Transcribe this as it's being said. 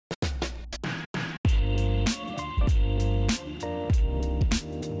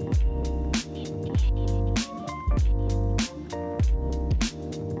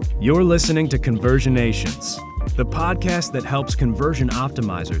You're listening to Conversionations, the podcast that helps conversion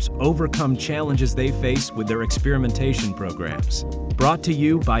optimizers overcome challenges they face with their experimentation programs. Brought to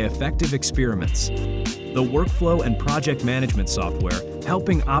you by Effective Experiments, the workflow and project management software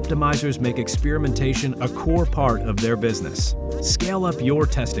helping optimizers make experimentation a core part of their business. Scale up your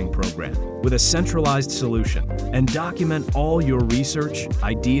testing program with a centralized solution and document all your research,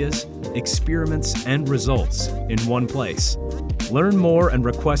 ideas, experiments, and results in one place. Learn more and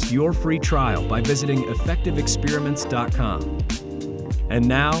request your free trial by visiting effectiveexperiments.com. And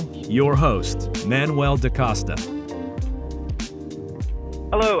now, your host, Manuel DaCosta.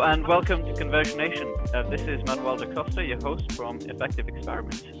 Hello and welcome to Conversionation. This is Manuel DaCosta, your host from Effective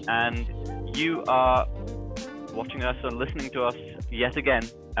Experiments. And you are watching us and listening to us yet again.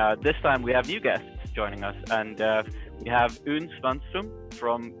 This time we have new guests joining us, and we have Un Svanström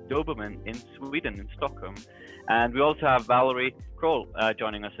from Dobermann in Sweden, in Stockholm. And we also have Valerie Kroll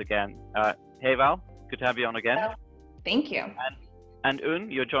joining us again. Hey Val, good to have you on again. Hello. Thank you. And Un,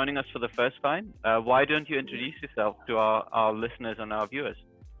 you're joining us for the first time. Why don't you introduce yourself to our listeners and our viewers?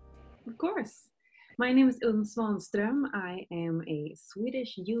 Of course. My name is Un Svanström. I am a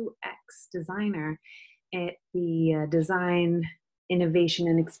Swedish UX designer at the Design, Innovation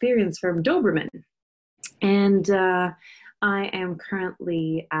and Experience firm Dobermann. And I am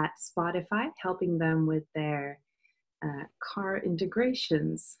currently at Spotify helping them with their car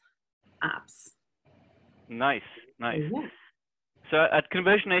integrations apps. Nice. Yeah. So at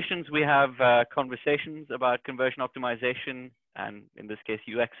Conversionations, we have conversations about conversion optimization and, in this case,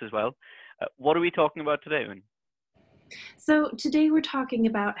 UX as well. What are we talking about today, Un? So today we're talking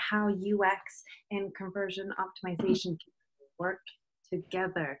about how UX and conversion optimization can work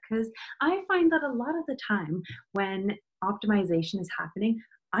together, because I find that a lot of the time when optimization is happening,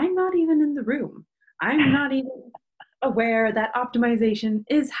 I'm not even in the room. I'm not even aware that optimization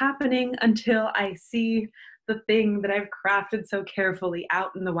is happening until I see the thing that I've crafted so carefully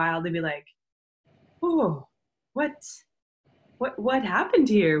out in the wild and be like, oh, what happened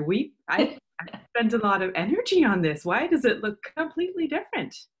here? I spent a lot of energy on this. Why does it look completely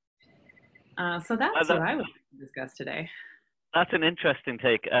different? So that's what I would like to discuss today. That's an interesting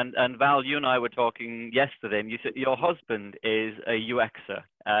take. And Val, you and I were talking yesterday, and you said your husband is a UXer,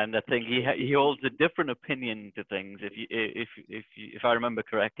 and I think he holds a different opinion to things, if I remember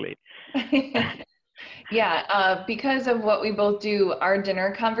correctly. Yeah, because of what we both do, our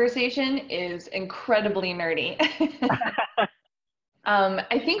dinner conversation is incredibly nerdy.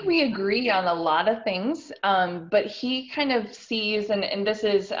 I think we agree on a lot of things, but he kind of sees, and this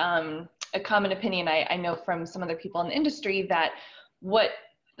is a common opinion I know from some other people in the industry, that what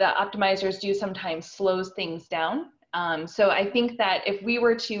the optimizers do sometimes slows things down. So I think that if we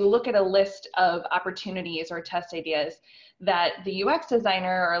were to look at a list of opportunities or test ideas, that the UX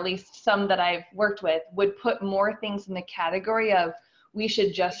designer, or at least some that I've worked with, would put more things in the category of we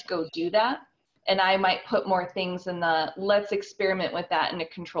should just go do that. And I might put more things in the let's experiment with that in a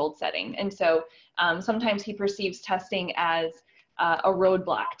controlled setting. And so sometimes he perceives testing as a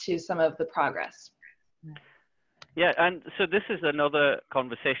roadblock to some of the progress. Yeah, and so this is another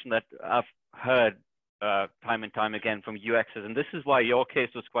conversation that I've heard time and time again from UXers, and this is why your case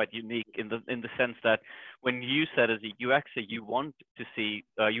was quite unique in the sense that when you said as a UXer you want to see,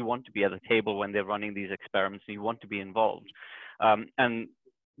 you want to be at the table when they're running these experiments, and you want to be involved, and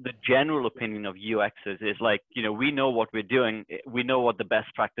the general opinion of UXers is like, we know what we're doing, we know what the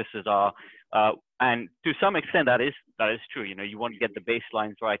best practices are, and to some extent that is true. You want to get the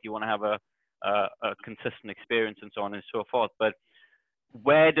baselines right, you want to have a consistent experience and so on and so forth. But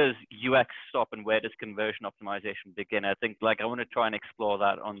where does UX stop and where does conversion optimization begin? I think I want to try and explore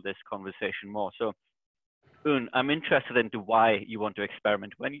that on this conversation more. So Un, I'm interested into why you want to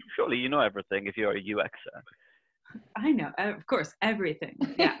experiment when surely you know everything if you're a UXer. I know, of course, everything.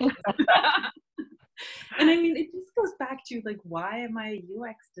 Yeah. And I mean, it just goes back to why am I a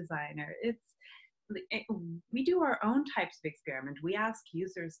UX designer? We do our own types of experiment. We ask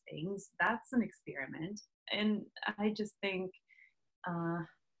users things. That's an experiment. And I just think,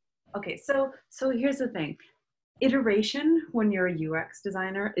 okay, so here's the thing. Iteration when you're a UX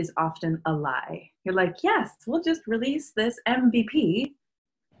designer is often a lie. You're like, yes, we'll just release this MVP.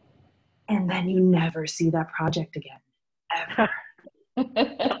 And then you never see that project again, ever.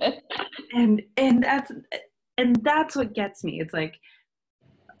 and that's what gets me. It's like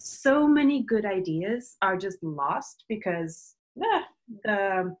so many good ideas are just lost because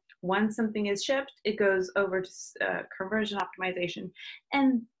once something is shipped, it goes over to conversion optimization,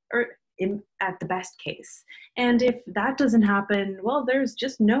 at the best case. And if that doesn't happen, well, there's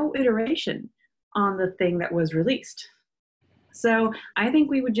just no iteration on the thing that was released. So I think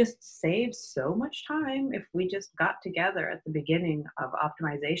we would just save so much time if we just got together at the beginning of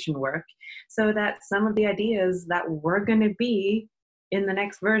optimization work so that some of the ideas that were going to be in the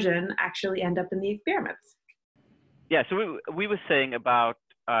next version actually end up in the experiments. Yeah, so we were saying about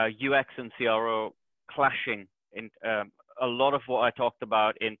UX and CRO clashing in a lot of what I talked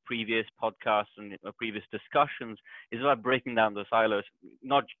about in previous podcasts and previous discussions is about breaking down the silos,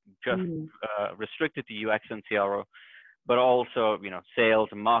 not just restricted to UX and CRO, but also, you know, sales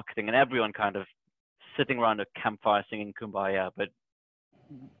and marketing and everyone kind of sitting around a campfire singing Kumbaya, but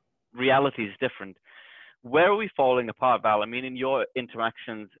reality is different. Where are we falling apart, Val? I mean, in your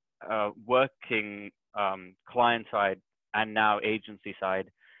interactions, working client side and now agency side,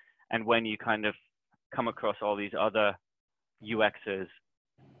 and when you kind of come across all these other UXers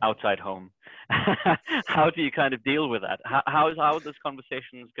outside home, how do you kind of deal with that? How are those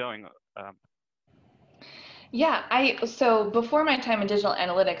conversations going? Yeah, so before my time in digital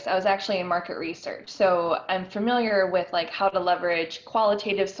analytics, I was actually in market research. So I'm familiar with like how to leverage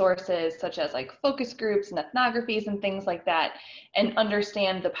qualitative sources such as like focus groups and ethnographies and things like that, and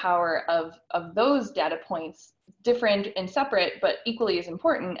understand the power of those data points, different and separate, but equally as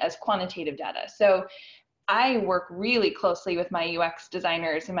important as quantitative data. So I work really closely with my UX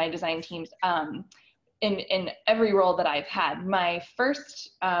designers and my design teams in every role that I've had. My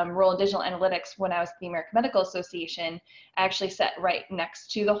first role in digital analytics when I was at the American Medical Association, I actually sat right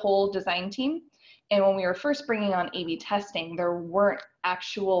next to the whole design team. And when we were first bringing on A/B testing, there weren't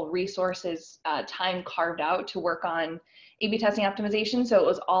actual resources, time carved out to work on A/B testing optimization. So it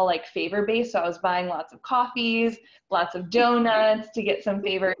was all like favor based. So I was buying lots of coffees, lots of donuts to get some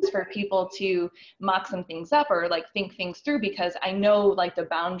favors for people to mock some things up or like think things through, because I know like the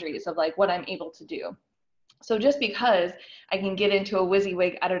boundaries of like what I'm able to do. So just because I can get into a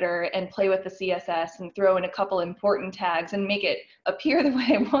WYSIWYG editor and play with the CSS and throw in a couple important tags and make it appear the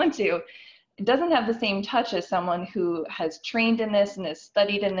way I want to, it doesn't have the same touch as someone who has trained in this and has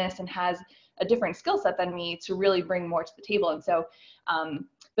studied in this and has a different skill set than me to really bring more to the table. And so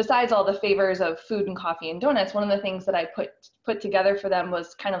besides all the favors of food and coffee and donuts, one of the things that I put together for them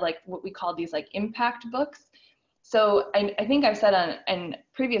was kind of like what we call these like impact books. So I think I've said in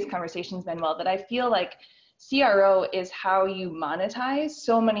previous conversations, Manuel, that I feel like CRO is how you monetize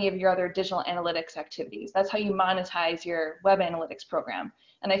so many of your other digital analytics activities. That's how you monetize your web analytics program.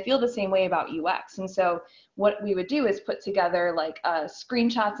 And I feel the same way about UX. And so what we would do is put together like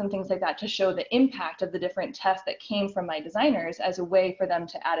screenshots and things like that to show the impact of the different tests that came from my designers as a way for them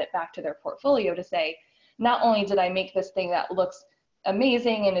to add it back to their portfolio to say, not only did I make this thing that looks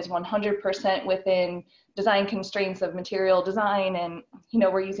amazing and is 100% within design constraints of material design, and you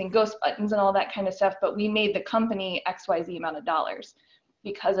know, we're using ghost buttons and all that kind of stuff, but we made the company XYZ amount of dollars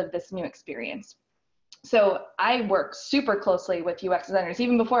because of this new experience. So I work super closely with UX designers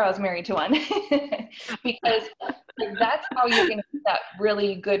even before I was married to one because that's how you're going to get that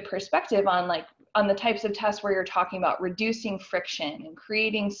really good perspective on the types of tests where you're talking about reducing friction and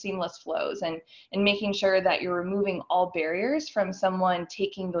creating seamless flows and making sure that you're removing all barriers from someone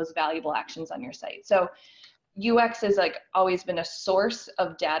taking those valuable actions on your site. So UX has like always been a source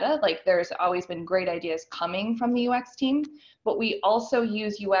of data. Like there's always been great ideas coming from the UX team, but we also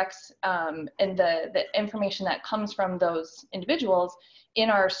use UX and the information that comes from those individuals in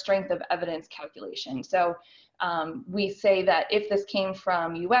our strength of evidence calculation. So we say that if this came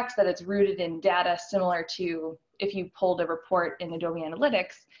from UX, that it's rooted in data similar to if you pulled a report in Adobe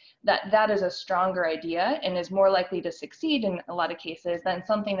Analytics, that is a stronger idea and is more likely to succeed in a lot of cases than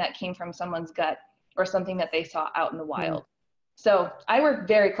something that came from someone's gut or something that they saw out in the wild. So I work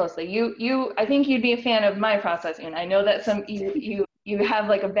very closely. I think you'd be a fan of my process, and I know that you have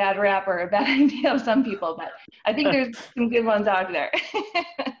like a bad rap or a bad idea of some people, but I think there's some good ones out there.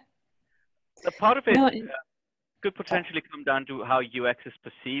 A part of it could potentially come down to how UX is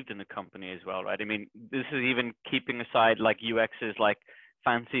perceived in the company as well, right? I mean, this is even keeping aside like UX is like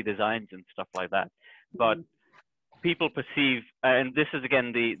fancy designs and stuff like that, but people perceive, and this is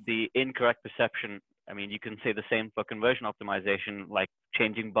again the incorrect perception. I mean, you can say the same for conversion optimization, like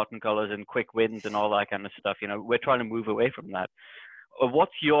changing button colors and quick wins and all that kind of stuff. You know, we're trying to move away from that.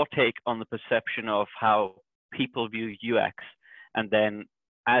 What's your take on the perception of how people view UX? And then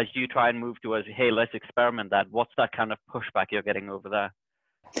as you try and move towards, hey, let's experiment that, what's that kind of pushback you're getting over there?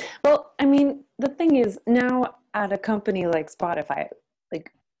 Well, I mean, the thing is now at a company like Spotify,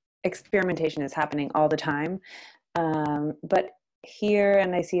 like experimentation is happening all the time. But here,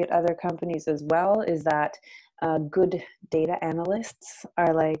 and I see at other companies as well, is that good data analysts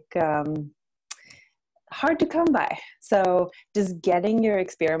are like hard to come by. So just getting your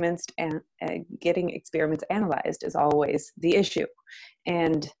experiments and getting experiments analyzed is always the issue.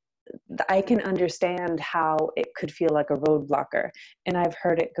 And I can understand how it could feel like a roadblocker. And I've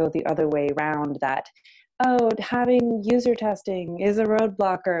heard it go the other way around, that, oh, having user testing is a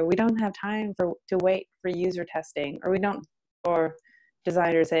roadblocker. We don't have time to wait for user testing, or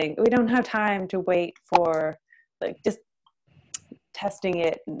designers saying, we don't have time to wait for like just testing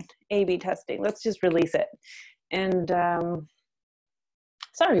it and A/B testing. Let's just release it. And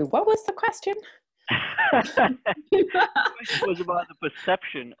sorry, what was the question? It was about the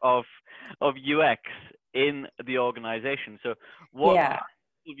perception of UX in the organization. So what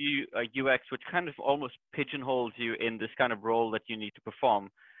of you UX, which kind of almost pigeonholes you in this kind of role that you need to perform.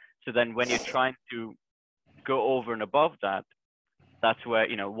 So then when you're trying to go over and above that, that's where,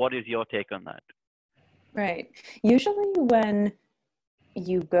 what is your take on that? Right. Usually when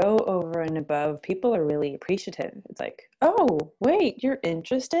you go over and above, people are really appreciative. It's like, oh, wait, you're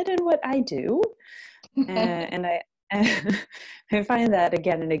interested in what I do? And I find that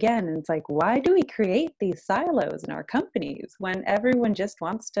again and again. And it's like, why do we create these silos in our companies when everyone just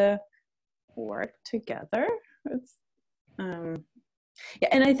wants to work together? It's, yeah,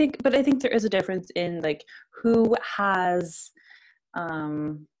 and I think there is a difference in like whose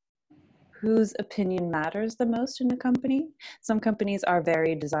opinion matters the most in a company. Some companies are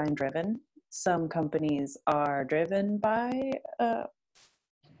very design driven. Some companies are driven by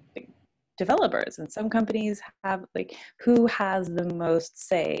developers, and some companies have like who has the most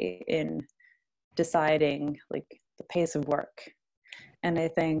say in deciding like the pace of work. And I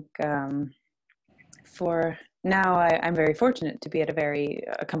think for now, I'm very fortunate to be at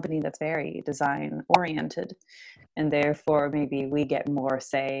a company that's very design oriented, and therefore maybe we get more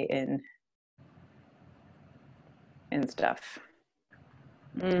say in stuff.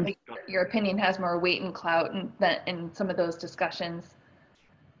 Like your opinion has more weight and clout in some of those discussions.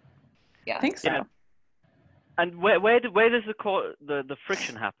 Yeah, I think so. Yeah. And where does the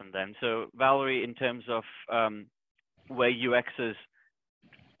friction happen then? So Valerie, in terms of where UXers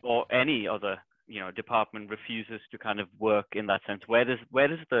or any other department refuses to kind of work in that sense, where does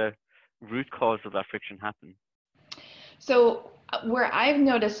the root cause of that friction happen? So where I've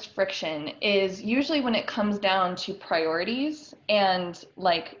noticed friction is usually when it comes down to priorities and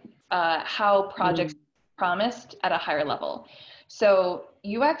like how projects promised at a higher level. So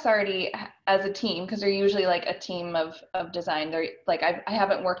UX already as a team, because they're usually like a team of design, they're like, I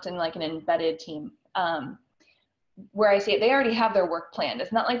haven't worked in like an embedded team where I see it, they already have their work planned.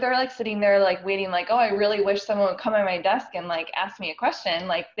 It's not like they're like sitting there like waiting like, oh, I really wish someone would come on my desk and like ask me a question.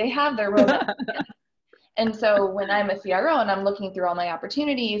 Like they have their roadmap. And so when I'm a CRO and I'm looking through all my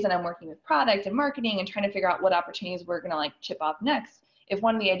opportunities and I'm working with product and marketing and trying to figure out what opportunities we're going to like chip off next, if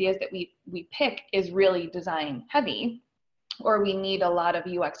one of the ideas that we pick is really design heavy, or we need a lot of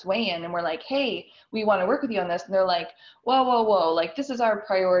UX weigh-in and we're like, hey, we want to work with you on this. And they're like, whoa, like this is our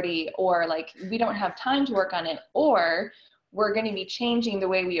priority, or like, we don't have time to work on it, or we're going to be changing the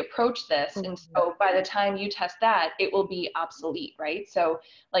way we approach this. And so by the time you test that, it will be obsolete, right? So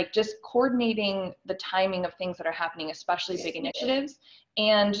like just coordinating the timing of things that are happening, especially big initiatives,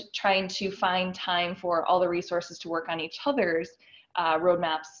 and trying to find time for all the resources to work on each other's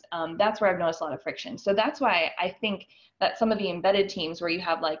roadmaps. That's where I've noticed a lot of friction. So that's why I think that some of the embedded teams where you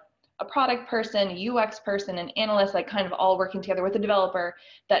have like a product person, a UX person, an analyst, like kind of all working together with a developer,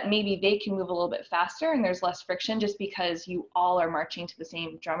 that maybe they can move a little bit faster and there's less friction just because you all are marching to the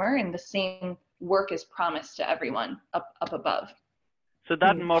same drummer and the same work is promised to everyone up above. So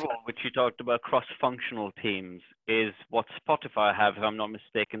that model which you talked about, cross-functional teams, is what Spotify have, if I'm not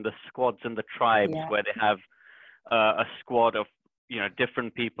mistaken, the squads and the tribes, where they have a squad of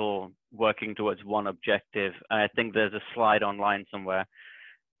different people working towards one objective. I think there's a slide online somewhere,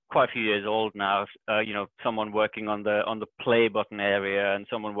 quite a few years old now, someone working on the play button area and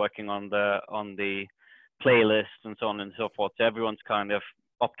someone working on the playlist and so on and so forth. So everyone's kind of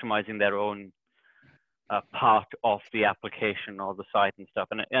optimizing their own part of the application or the site and stuff.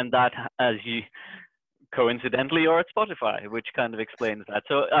 And that, as you coincidentally, you're at Spotify, which kind of explains that.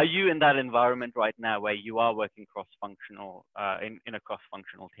 So are you in that environment right now where you are working cross-functional in a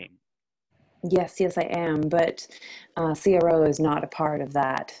cross-functional team? Yes, I am, but CRO is not a part of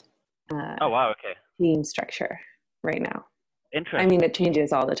that oh, wow, okay. team structure right now. Interesting. I mean, it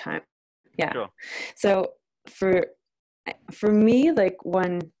changes all the time. Yeah. Sure. So for me, like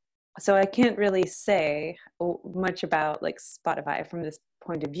so I can't really say much about like Spotify from this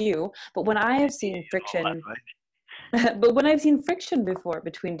point of view, but when I have seen friction, but when I've seen friction before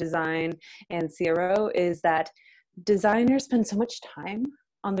between design and CRO is that designers spend so much time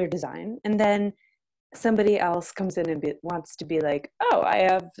on their design, and then somebody else comes in and wants to be like, oh, I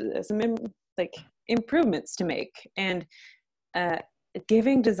have some like improvements to make, and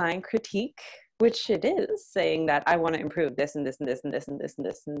giving design critique, which it is, saying that I want to improve this and this and this and this and this and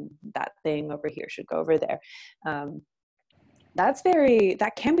this and that thing over here should go over there.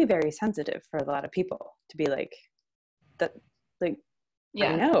 That can be very sensitive for a lot of people to be like that, like,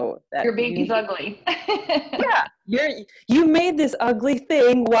 Yeah. I know that your baby's ugly. Yeah, you made this ugly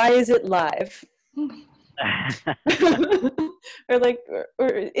thing. Why is it live? or like, or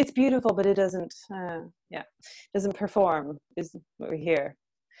it's beautiful, but it doesn't. Doesn't perform. Is what we hear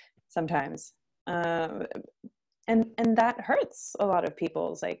sometimes, and that hurts a lot of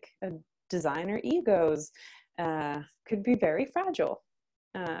people's like designer egos. Could be very fragile.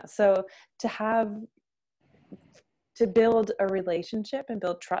 So to build a relationship and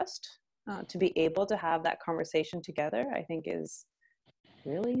build trust, to be able to have that conversation together, I think is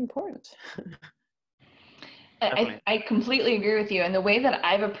really important. I completely agree with you. And the way that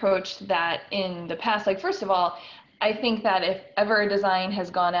I've approached that in the past, like, first of all, I think that if ever a design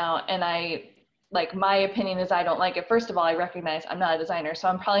has gone out and my opinion is I don't like it, first of all, I recognize I'm not a designer, so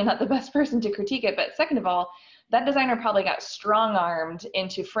I'm probably not the best person to critique it. But second of all, that designer probably got strong-armed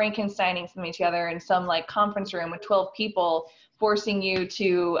into Frankensteining something together in some like conference room with 12 people, forcing you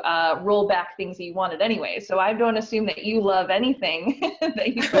to roll back things that you wanted anyway. So I don't assume that you love anything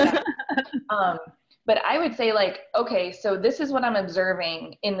that you put out. But I would say like, okay, so this is what I'm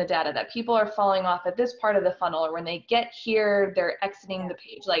observing in the data, that people are falling off at this part of the funnel, or when they get here, they're exiting the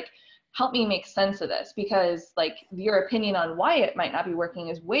page. Like, help me make sense of this, because like your opinion on why it might not be working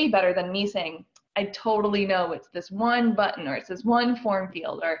is way better than me saying, I totally know it's this one button, or it's this one form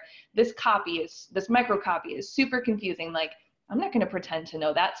field, or this micro copy is super confusing. Like, I'm not going to pretend to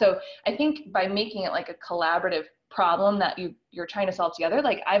know that. So I think by making it like a collaborative problem that you're trying to solve together,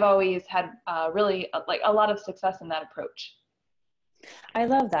 like I've always had really like a lot of success in that approach. I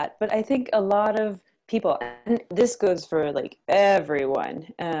love that. But I think a lot of people, and this goes for like everyone,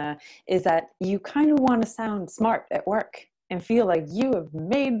 is that you kind of want to sound smart at work and feel like you have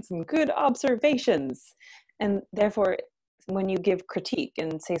made some good observations. And therefore, when you give critique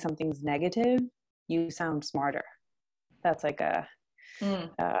and say something's negative, you sound smarter. That's like a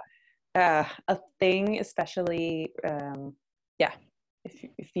thing, especially,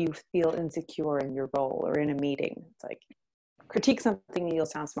 if you feel insecure in your role or in a meeting. It's like, critique something and you'll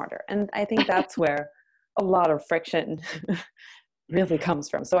sound smarter. And I think that's where a lot of friction really comes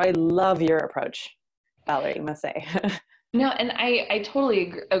from. So I love your approach, Valerie, I must say. No, and I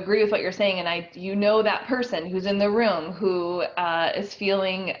totally agree with what you're saying. And that person who's in the room who is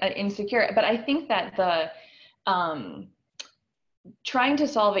feeling insecure. But I think that the trying to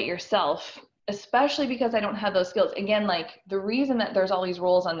solve it yourself, especially because I don't have those skills. Again, like the reason that there's all these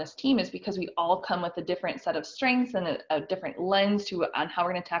roles on this team is because we all come with a different set of strengths and a different lens on how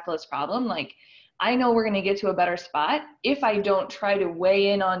we're going to tackle this problem. Like, I know we're going to get to a better spot if I don't try to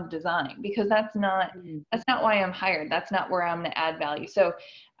weigh in on design, because that's not why I'm hired. That's not where I'm going to add value. So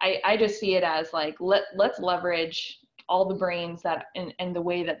I just see it as like, let's leverage all the brains that and the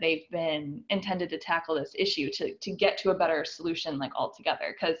way that they've been intended to tackle this issue to get to a better solution, like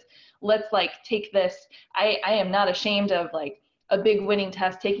altogether. Because let's like take this, I am not ashamed of like a big winning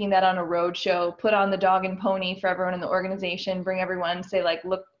test, taking that on a road show, put on the dog and pony for everyone in the organization, bring everyone, say like,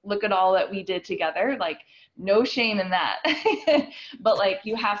 look at all that we did together. Like, no shame in that. But like,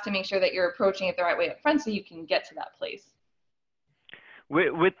 you have to make sure that you're approaching it the right way up front so you can get to that place.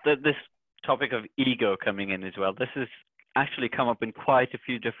 With this topic of ego coming in as well, this has actually come up in quite a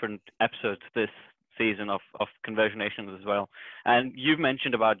few different episodes this season of Conversionations as well. And you've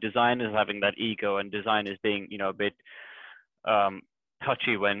mentioned about designers having that ego and designers being, a bit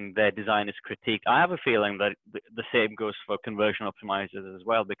touchy when their design is critiqued. I have a feeling that the same goes for conversion optimizers as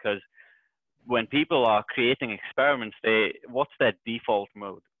well, because when people are creating experiments, what's their default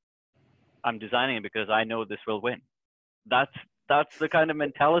mode? I'm designing it because I know this will win. That's the kind of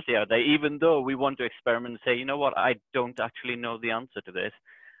mentality out there, even though we want to experiment and say, you know what, I don't actually know the answer to this.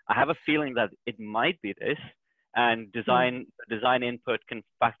 I have a feeling that it might be this, and design input can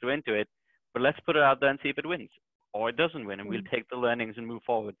factor into it, but let's put it out there and see if it wins or it doesn't win, and we'll take the learnings and move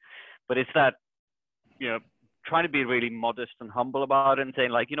forward. But it's that, trying to be really modest and humble about it and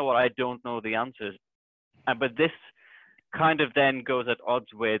saying like, you know what, I don't know the answers. But this kind of then goes at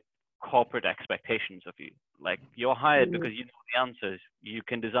odds with corporate expectations of you. Like, you're hired because you know the answers. You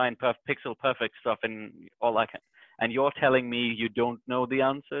can design pixel perfect stuff and all that. And you're telling me you don't know the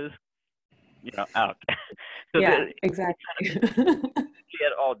answers? Out. So yeah, exactly.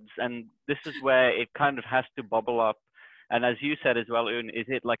 At odds, and this is where it kind of has to bubble up And as you said as well, Un, is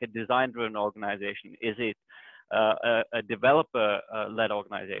it like a design-driven organization? Is it a developer-led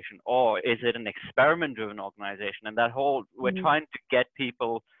organization, or is it an experiment-driven organization? And that whole, we're trying to get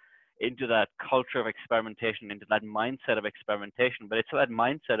people into that culture of experimentation, into that mindset of experimentation, but it's that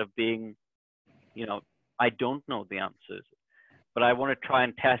mindset of being, you know, I don't know the answers, but I want to try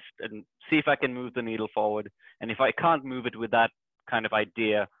and test and see if I can move the needle forward. And if I can't move it with that kind of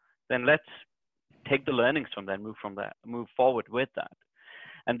idea, then let's take the learnings from that, move forward with that.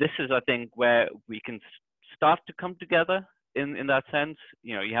 And this is, I think, where we can start to come together in that sense.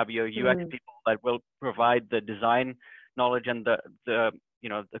 You know, you have your UX people that will provide the design knowledge, and the you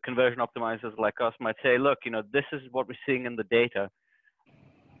know, the conversion optimizers like us might say, look, you know, this is what we're seeing in the data.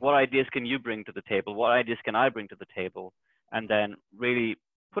 What ideas can you bring to the table? What ideas can I bring to the table? And then really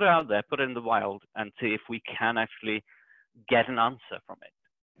put it out there, put it in the wild, and see if we can actually get an answer from it.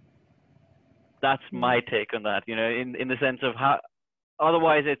 That's my take on that, you know, in the sense of how,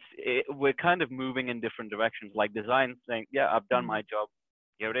 otherwise we're kind of moving in different directions, like design saying, yeah, I've done my job,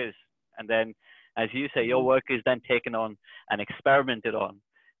 here it is. And then, as you say, your work is then taken on and experimented on.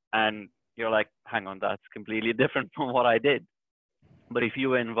 And you're like, hang on, that's completely different from what I did. But if you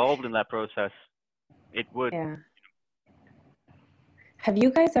were involved in that process, it would. Yeah. Have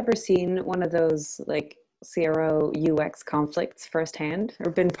you guys ever seen one of those like CRO UX conflicts firsthand, or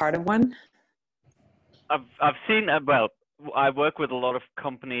been part of one? I've seen, well, I work with a lot of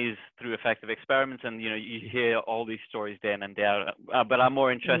companies through effective experiments, and, you know, you hear all these stories day in and day out, but I'm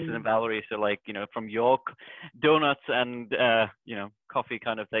more interested in Valerie. So, like, you know, from your donuts and, you know, coffee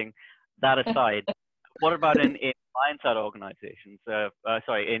kind of thing, that aside, what about in client-side organizations,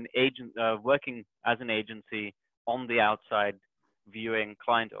 working as an agency on the outside, viewing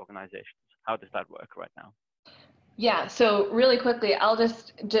client organizations? How does that work right now? Yeah, so really quickly, I'll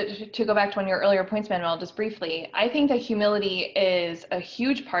just, to go back to one of your earlier points, Manuel, just briefly, I think that humility is a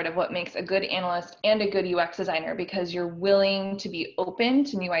huge part of what makes a good analyst and a good UX designer, because you're willing to be open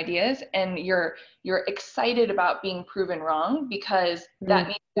to new ideas, and you're excited about being proven wrong, because that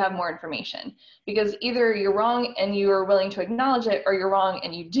means you have more information. Because either you're wrong and you're willing to acknowledge it, or you're wrong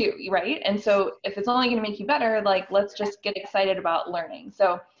and you do, right? And so if it's only going to make you better, like, let's just get excited about learning.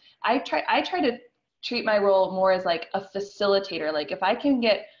 So I try to treat my role more as like a facilitator. Like, if I can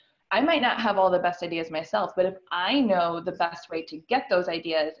get, I might not have all the best ideas myself, but if I know the best way to get those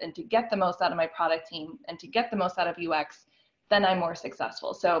ideas and to get the most out of my product team and to get the most out of UX, then I'm more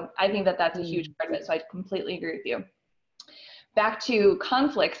successful. So I think that that's a huge part of it. So I completely agree with you. Back to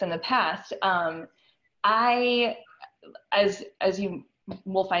conflicts in the past, as you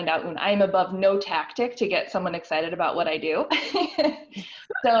will find out, I'm above no tactic to get someone excited about what I do.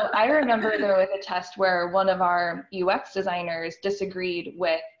 So I remember there was a test where one of our UX designers disagreed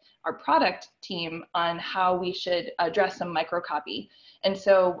with our product team on how we should address some microcopy. And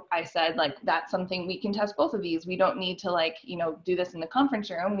so I said, like, that's something we can test both of these. We don't need to, like, you know, do this in the conference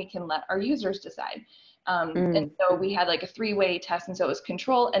room. We can let our users decide. And so we had like a 3-way test. And so it was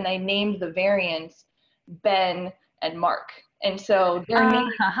control, and I named the variants Ben and Mark. And so their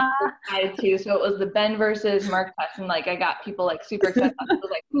names were too. So it was the Ben versus Mark test. And like, I got people like super excited. It was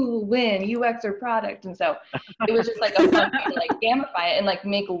like, who will win, UX or product? And so it was just like a fun way to like gamify it and like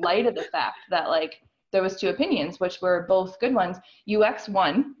make light of the fact that like there was 2 opinions, which were both good ones. UX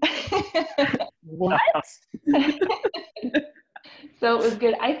won. What? So it was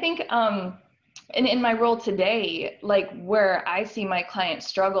good. I think, and in my role today, like where I see my clients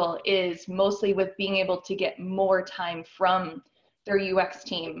struggle is mostly with being able to get more time from their UX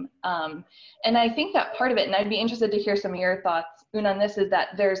team. And I think that part of it, and I'd be interested to hear some of your thoughts, Un, on this, is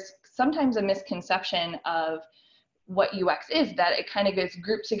that there's sometimes a misconception of what UX is, that it kind of gets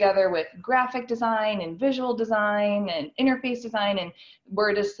grouped together with graphic design and visual design and interface design. And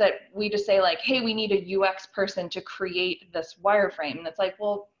we just say like, hey, we need a UX person to create this wireframe. And it's like,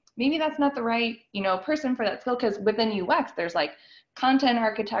 well, maybe that's not the right, you know, person for that skill, because within UX, there's like content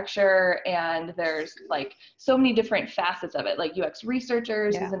architecture, and there's like so many different facets of it. Like UX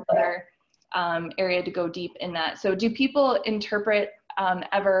researchers is another area to go deep in that. So do people interpret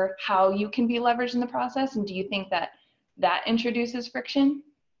ever how you can be leveraged in the process? And do you think that that introduces friction?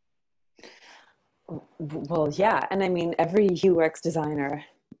 Well, yeah. And I mean, every UX designer,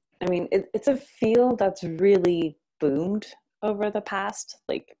 I mean, it's a field that's really boomed over the past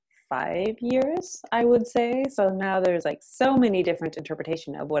like 5 years, I would say. So now there's like so many different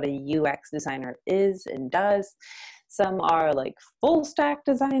interpretation of what a UX designer is and does. Some are like full stack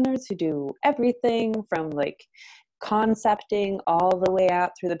designers who do everything from like concepting all the way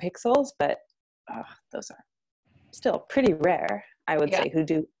out through the pixels, but those are still pretty rare, I would say, who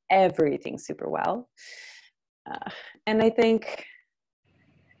do everything super well. And I think,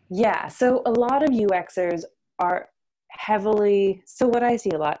 yeah, so a lot of UXers are heavily, so what I see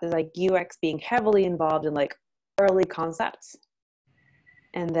a lot is like UX being heavily involved in like early concepts,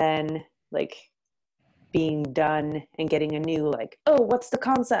 and then like being done and getting a new, like, oh, what's the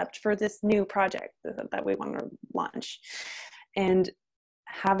concept for this new project that we want to launch, and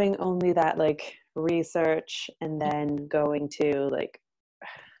having only that like research and then going to like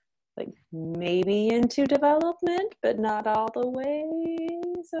maybe into development, but not all the way.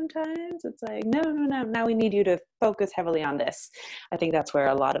 Sometimes it's like, no, now we need you to focus heavily on this. I think that's where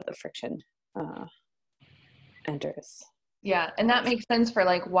a lot of the friction enters. Yeah, and that makes sense for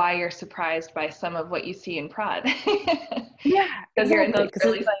like why you're surprised by some of what you see in prod. Yeah, because you're in those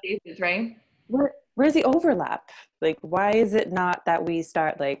exactly. early stages, right? Where's the overlap? Like, why is it not that we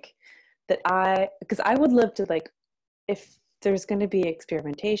start like that? Because I would love to, like, if there's going to be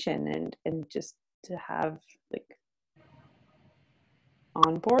experimentation and just to have like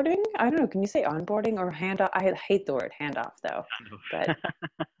onboarding. I don't know. Can you say onboarding or handoff? I hate the word handoff though. But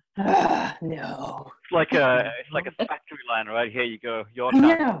no. It's like a factory line, right? Here you go. Your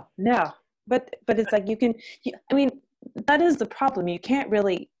time. No. But it's like I mean, that is the problem. You can't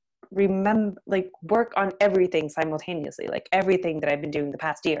really work on everything simultaneously. Like everything that I've been doing the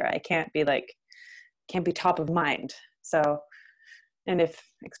past year, I can't be top of mind. So, and if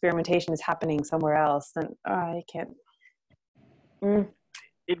experimentation is happening somewhere else, then I can't.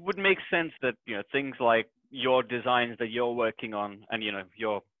 It would make sense that, things like your designs that you're working on and,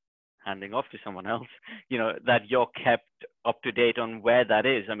 you're handing off to someone else, that you're kept up to date on where that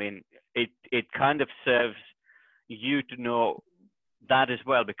is. I mean, it kind of serves you to know that as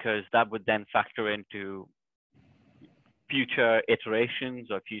well, because that would then factor into future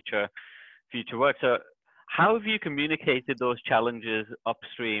iterations or future work. So how have you communicated those challenges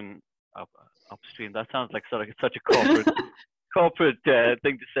upstream? Upstream, that sounds like such a corporate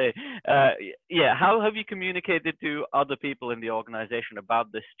thing to say. How have you communicated to other people in the organization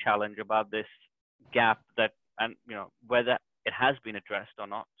about this challenge, about this gap and whether it has been addressed or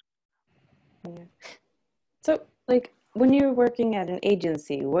not? Yeah. So like when you're working at an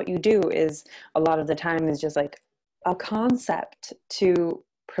agency, what you do is a lot of the time is just like a concept to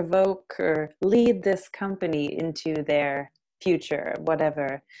provoke or lead this company into their future,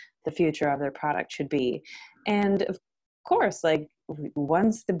 whatever the future of their product should be. And of course, like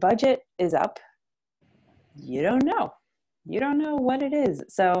once the budget is up, you don't know what it is.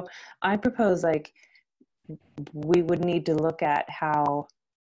 So I propose like we would need to look at how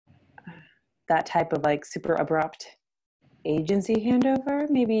that type of like super abrupt agency handover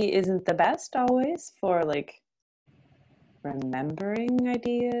maybe isn't the best always for like remembering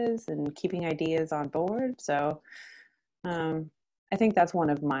ideas and keeping ideas on board. So I think that's one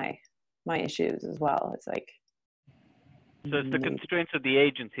of my issues as well. It's like, so it's the constraints of the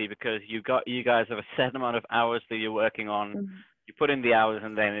agency, because you guys have a set amount of hours that you're working on. Mm-hmm. You put in the hours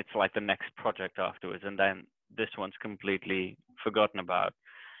and then it's like the next project afterwards, and then this one's completely forgotten about.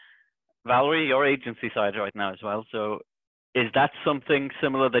 Valerie, your agency side right now as well. So is that something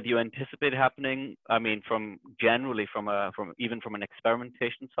similar that you anticipate happening? I mean, from even from an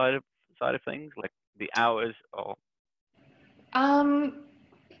experimentation side of things, like the hours or?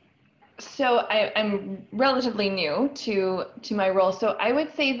 So I'm relatively new to my role. So I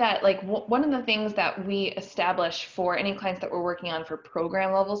would say that like one of the things that we establish for any clients that we're working on for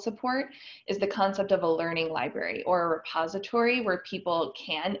program level support is the concept of a learning library or a repository where people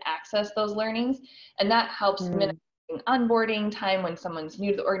can access those learnings. And that helps minimize onboarding time when someone's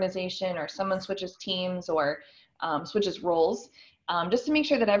new to the organization or someone switches teams or switches roles. Just to make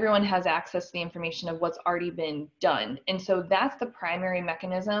sure that everyone has access to the information of what's already been done. And so that's the primary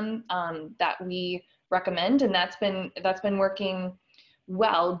mechanism that we recommend, and that's been working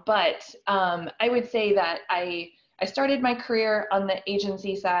well. But I would say that I started my career on the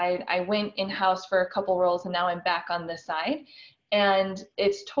agency side. I went in-house for a couple roles, and now I'm back on this side. And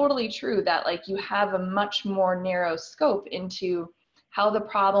it's totally true that like you have a much more narrow scope into how the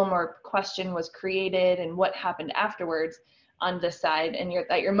problem or question was created and what happened afterwards on this side, and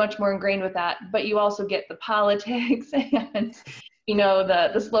you're much more ingrained with that, but you also get the politics and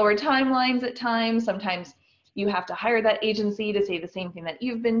the slower timelines at times. Sometimes you have to hire that agency to say the same thing that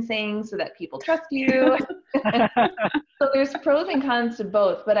you've been saying so that people trust you. So there's pros and cons to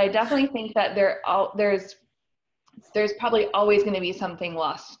both, but I definitely think that there's probably always going to be something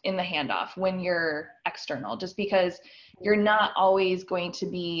lost in the handoff when you're external, just because you're not always going to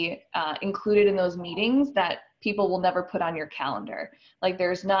be included in those meetings that people will never put on your calendar. Like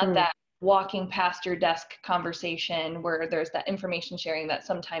there's not that walking past your desk conversation where there's that information sharing that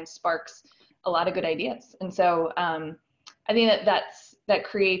sometimes sparks a lot of good ideas. And so I think that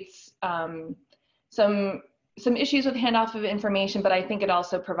creates some issues with handoff of information, but I think it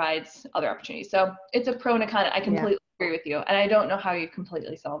also provides other opportunities. So it's a pro and a con. I completely agree with you, and I don't know how you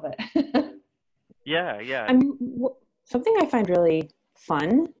completely solve it. Yeah. I mean, something I find really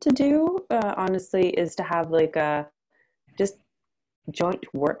fun to do, honestly, is to have like just joint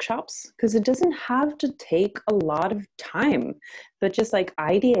workshops, because it doesn't have to take a lot of time, but just like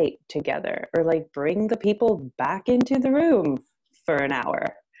ideate together, or like bring the people back into the room for an hour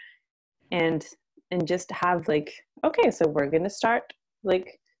and just have like, okay, so we're going to start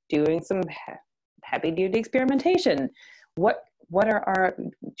like doing some heavy duty experimentation. What are our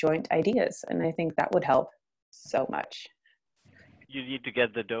joint ideas? And I think that would help so much. You need to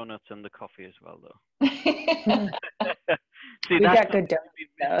get the donuts and the coffee as well, though. See, We got good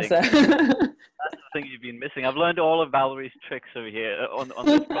donuts, so. That's the thing you've been missing. I've learned all of Valerie's tricks over here on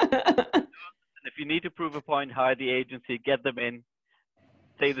this podcast. And if you need to prove a point, hire the agency, get them in,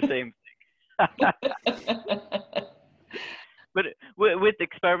 say the same thing. But with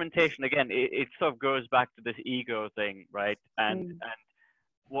experimentation, again, it sort of goes back to this ego thing, right? And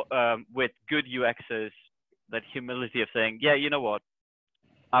with good UXers, that humility of saying, yeah, you know what?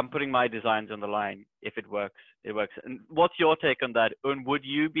 I'm putting my designs on the line. If it works, it works. And what's your take on that? And would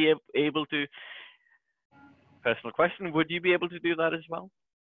you be able to, personal question, would you be able to do that as well?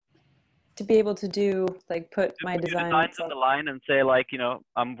 To be able to do, like, put my designs on the line and say, like, you know,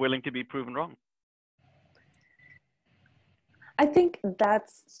 I'm willing to be proven wrong. I think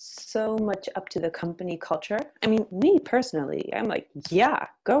that's so much up to the company culture. I mean, me personally, I'm like, yeah,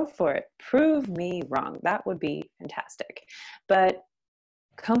 go for it. Prove me wrong. That would be fantastic. But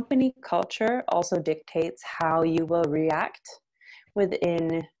company culture also dictates how you will react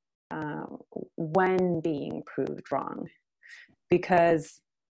within when being proved wrong. Because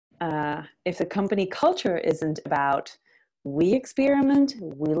if the company culture isn't about, we experiment,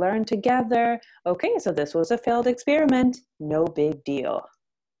 we learn together, okay, so this was a failed experiment, no big deal.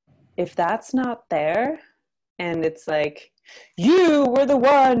 If that's not there, and it's like, you were the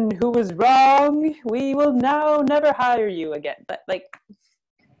one who was wrong, we will now never hire you again. But like,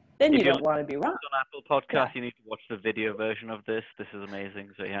 then you don't want to be wrong. On Apple Podcast, you need to watch the video version of this. This is amazing.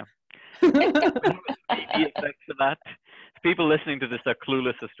 So yeah. Effects of that. People listening to this are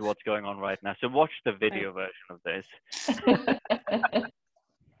clueless as to what's going on right now. So watch the video version of this.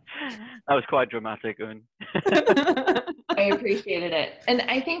 That was quite dramatic, Un. I appreciated it. And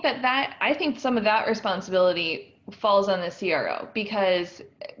I think I think some of that responsibility falls on the CRO, because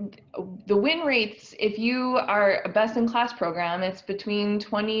the win rates, if you are a best in class program, it's between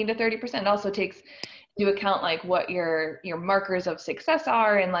 20 to 30%. It also takes into account like what your markers of success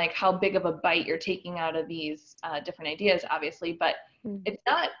are, and like how big of a bite you're taking out of these different ideas, obviously, but it's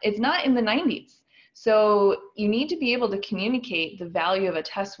not in the 90s. So you need to be able to communicate the value of a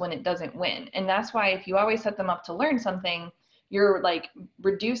test when it doesn't win. And that's why if you always set them up to learn something, you're like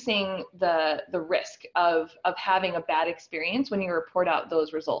reducing the risk of having a bad experience when you report out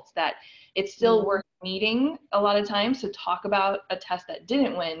those results. That it's still worth meeting a lot of times to talk about a test that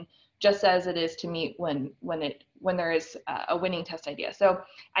didn't win, just as it is to meet when there is a winning test idea. So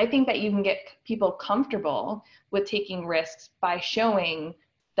I think that you can get people comfortable with taking risks by showing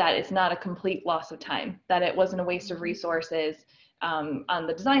that it's not a complete loss of time, that it wasn't a waste of resources on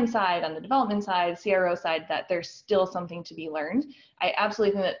the design side, on the development side, CRO side, that there's still something to be learned. I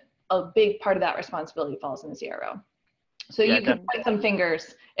absolutely think that a big part of that responsibility falls in the CRO. So you can point some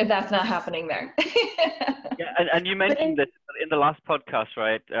fingers if that's not happening there. Yeah, and you mentioned that in the last podcast,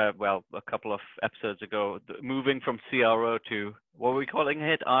 right? Well, a couple of episodes ago, moving from CRO to, what are we calling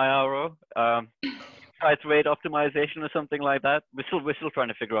it? IRO? Price rate optimization or something like that. We're still trying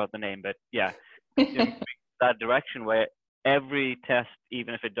to figure out the name, but yeah, that direction where every test,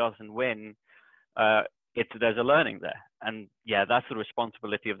 even if it doesn't win, there's a learning there. And yeah, that's the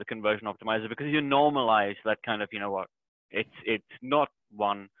responsibility of the conversion optimizer, because you normalize that kind of, you know what, it's not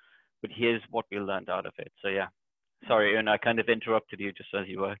one, but here's what we learned out of it. So yeah, sorry, and I kind of interrupted you just as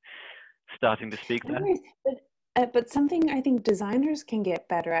you were starting to speak there. But something I think designers can get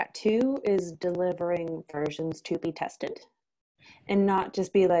better at too is delivering versions to be tested, and not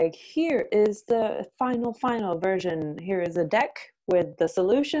just be like, here is the final version, here is a deck with the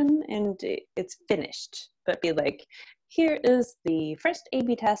solution and it's finished, but be like, here is the first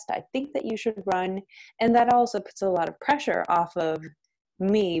A/B test I think that you should run. And that also puts a lot of pressure off of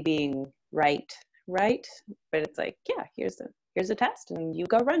me being right, but it's like, yeah, here's a test and you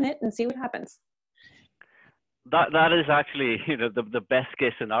go run it and see what happens. That is actually, you know, the best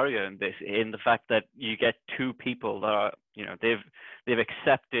case scenario in this, in the fact that you get two people that are, you know, they've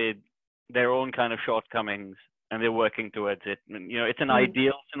accepted their own kind of shortcomings and they're working towards it. And, you know, it's an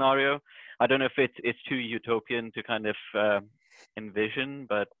ideal scenario. I don't know if it's too utopian to kind of envision,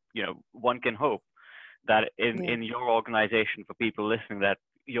 but you know, one can hope that in your organization, for people listening, that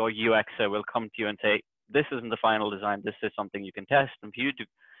your UXer will come to you and say, this isn't the final design, this is something you can test, and for you to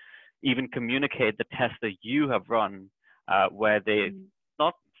even communicate the test that you have run, where they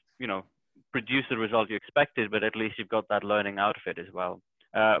not, you know, produce the result you expected, but at least you've got that learning out of it as well.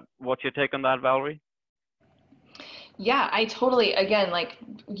 What's your take on that, Valerie? Yeah, I totally, again, like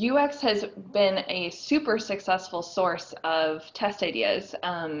UX has been a super successful source of test ideas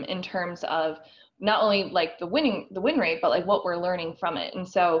in terms of not only like the win rate, but like what we're learning from it. And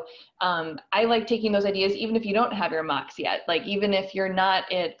so I like taking those ideas, even if you don't have your mocks yet, like even if you're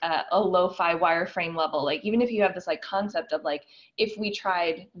not at a lo-fi wireframe level, like even if you have this like concept of like, if we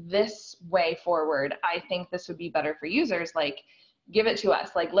tried this way forward, I think this would be better for users, like give it to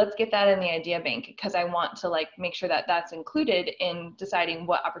us. Like, let's get that in the idea bank, because I want to like make sure that that's included in deciding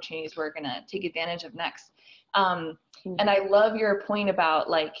what opportunities we're gonna take advantage of next. And I love your point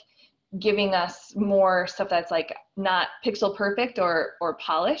about like giving us more stuff that's like not pixel perfect or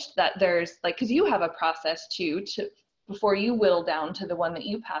polished, that there's like, because you have a process too to before you whittle down to the one that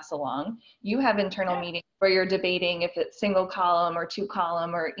you pass along. You have internal meetings where you're debating if it's single column or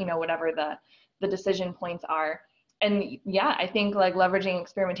 2-column or, you know, whatever the decision points are. And yeah, I think like leveraging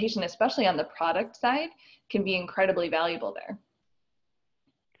experimentation, especially on the product side, can be incredibly valuable there.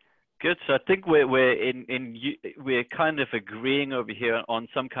 Good. So I think we're kind of agreeing over here on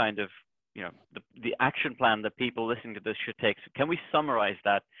some kind of, you know, the action plan that people listening to this should take. So can we summarize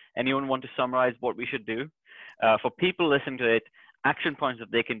that? Anyone want to summarize what we should do? For people listening to it, action points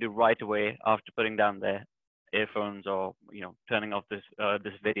that they can do right away after putting down their earphones or, you know, turning off this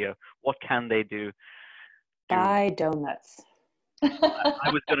video. What can they do? Buy donuts.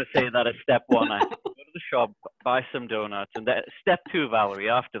 I was going to say that as step one. I go to the shop, buy some donuts, and step two, Valerie,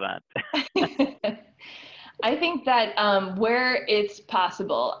 after that. I think that where it's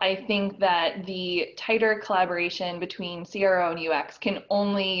possible, I think that the tighter collaboration between CRO and UX can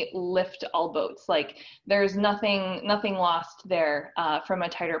only lift all boats. Like there's nothing lost there from a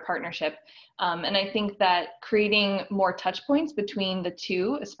tighter partnership. And I think that creating more touch points between the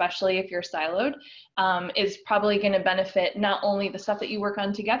two, especially if you're siloed, is probably going to benefit not only the stuff that you work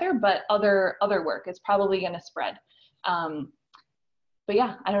on together, but other work. It's probably going to spread. But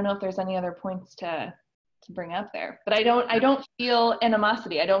yeah, I don't know if there's any other points to bring up there, but I don't feel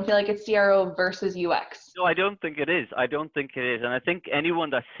animosity. I don't feel like it's CRO versus UX. No, I don't think it is. I don't think it is. And I think anyone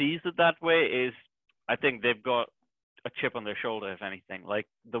that sees it that way is, I think they've got a chip on their shoulder, if anything. Like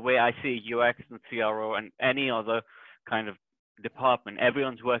the way I see UX and CRO and any other kind of department,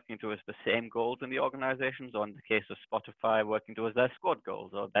 everyone's working towards the same goals in the organizations, or in the case of Spotify, working towards their squad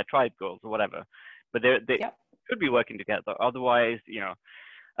goals or their tribe goals or whatever. But they should be working together. Otherwise, you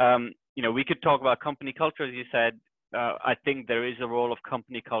know, we could talk about company culture, as you said. I think there is a role of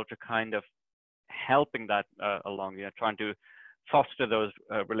company culture kind of helping that along, you know, trying to foster those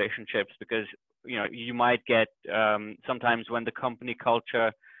relationships, because, you know, you might get sometimes when the company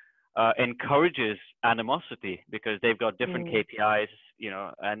culture encourages animosity because they've got different KPIs, you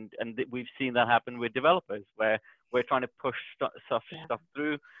know, and we've seen that happen with developers where we're trying to push stuff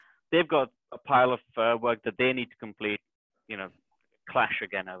through. They've got a pile of work that they need to complete, you know, clash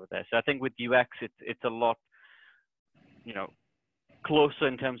again over there. So I think with UX, it's a lot, you know, closer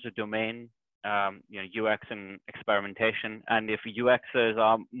in terms of domain, you know, UX and experimentation. And if UXers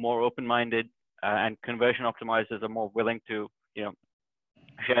are more open-minded and conversion optimizers are more willing to, you know,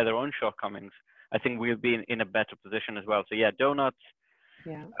 share their own shortcomings, I think we'll be in a better position as well. So yeah, donuts.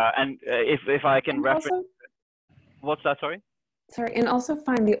 Yeah. And if I can reference, what's that? Sorry, and also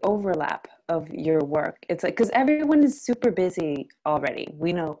find the overlap of your work. It's like, because everyone is super busy already.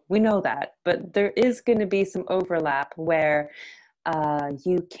 We know that, but there is going to be some overlap where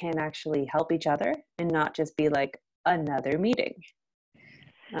you can actually help each other and not just be like another meeting.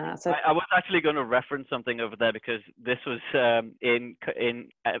 So I was actually going to reference something over there, because this was in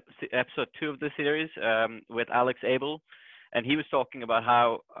episode 2 of the series with Alex Abel, and he was talking about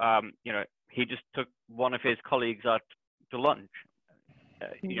how you know, he just took one of his colleagues out to lunch,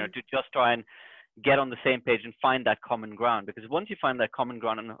 you know, to just try and get on the same page and find that common ground. Because once you find that common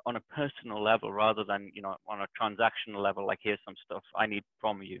ground on a personal level, rather than, you know, on a transactional level, like here's some stuff I need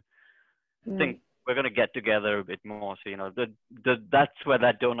from you, I think we're going to get together a bit more. So, you know, that's where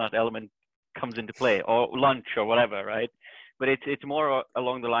that donut element comes into play, or lunch or whatever, right? But it's more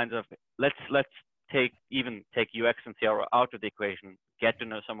along the lines of let's take UX and CRO out of the equation, get to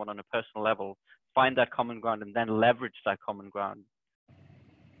know someone on a personal level, find that common ground, and then leverage that common ground.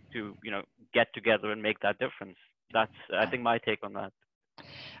 to get together and make that difference. That's, I think, my take on that.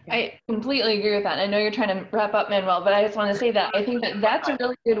 I completely agree with that. I know you're trying to wrap up, Manuel, but I just want to say that I think that that's a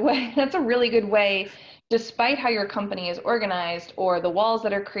really good way. That's a really good way, despite how your company is organized or the walls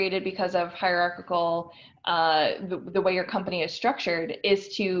that are created because of hierarchical, the way your company is structured,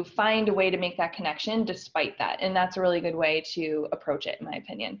 is to find a way to make that connection despite that. And that's a really good way to approach it, in my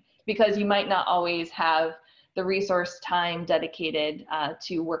opinion, because you might not always have the resource time dedicated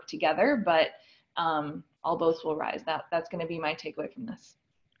to work together, but all boats will rise. That's going to be my takeaway from this.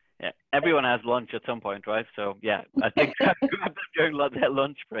 Yeah, everyone has lunch at some point, right? So yeah, I think during that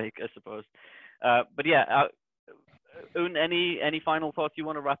lunch break, I suppose. But yeah, Un, any final thoughts you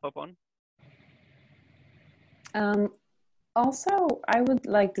want to wrap up on? Also, I would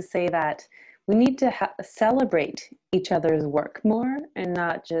like to say that we need to celebrate each other's work more and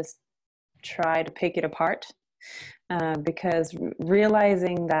not just try to pick it apart, because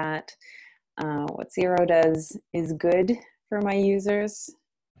realizing that what Xero does is good for my users,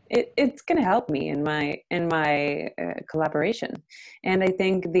 it's going to help me in my collaboration. And I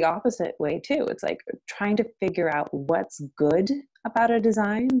think the opposite way too. It's like trying to figure out what's good about a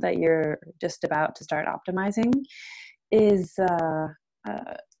design that you're just about to start optimizing is a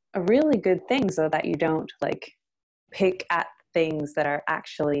really good thing, so that you don't like pick at things that are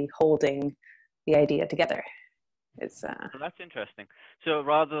actually holding the idea together. It's So that's interesting. So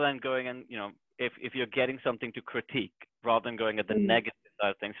rather than going and, if you're getting something to critique, rather than going at the negative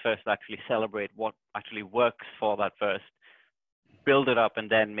side of things, first actually celebrate what actually works for that first, build it up, and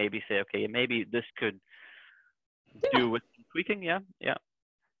then maybe say, okay, maybe this could do with tweaking. Yeah.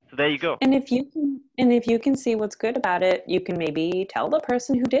 So there you go. And if you can see what's good about it, you can maybe tell the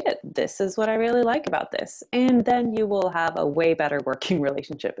person who did it, this is what I really like about this. And then you will have a way better working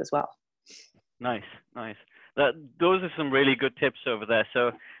relationship as well. Nice. Those are some really good tips over there.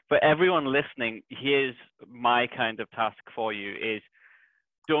 So for everyone listening, here's my kind of task for you is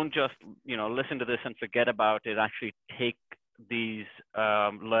don't just, listen to this and forget about it. Actually take these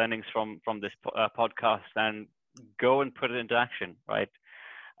learnings from this podcast and go and put it into action, right?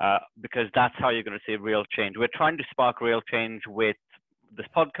 Because that's how you're going to see real change. We're trying to spark real change with this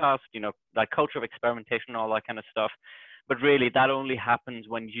podcast, that culture of experimentation, all that kind of stuff. But really, that only happens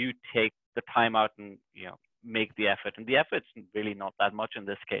when you take the time out and, make the effort. And the effort's really not that much in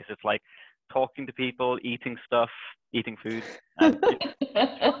this case. It's like talking to people, eating food. And,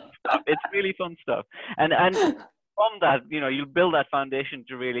 it's really fun stuff. And from that, you build that foundation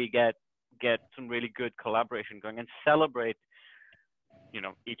to really get some really good collaboration going and celebrate,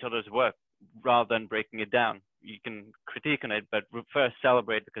 each other's work rather than breaking it down. You can critique on it, but first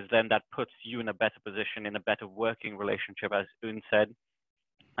celebrate, because then that puts you in a better position, in a better working relationship, as Un said.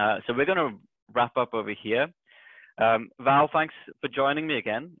 So we're going to wrap up over here. Val, thanks for joining me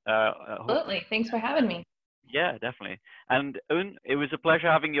again. Absolutely. Thanks for having me. Yeah, definitely. And Un, it was a pleasure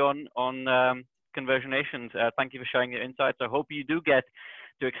having you on Conversionations. Thank you for sharing your insights. I hope you do get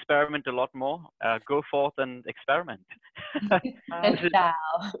to experiment a lot more. Go forth and experiment. Thank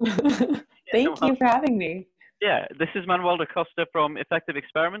you for having me. Yeah, this is Manuel da Costa from Effective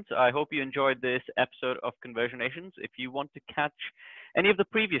Experiments. I hope you enjoyed this episode of Conversionations. If you want to catch any of the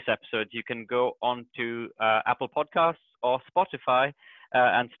previous episodes, you can go on to Apple Podcasts or Spotify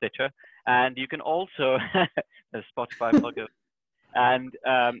and Stitcher. And you can also, the Spotify plugin. And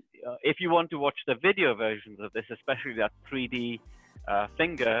if you want to watch the video versions of this, especially that 3D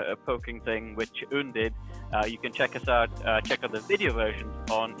finger poking thing, which Un did, you can check us out, check out the video versions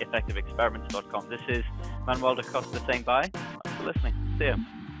on effectiveexperiments.com. This is Manuel da Costa saying bye. Thanks for listening. See ya.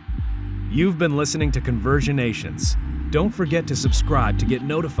 You've been listening to Conversionations. Don't forget to subscribe to get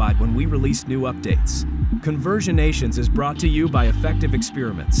notified when we release new updates. Conversionations is brought to you by Effective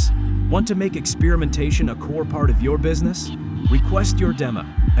Experiments. Want to make experimentation a core part of your business? Request your demo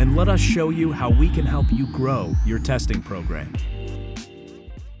and let us show you how we can help you grow your testing program.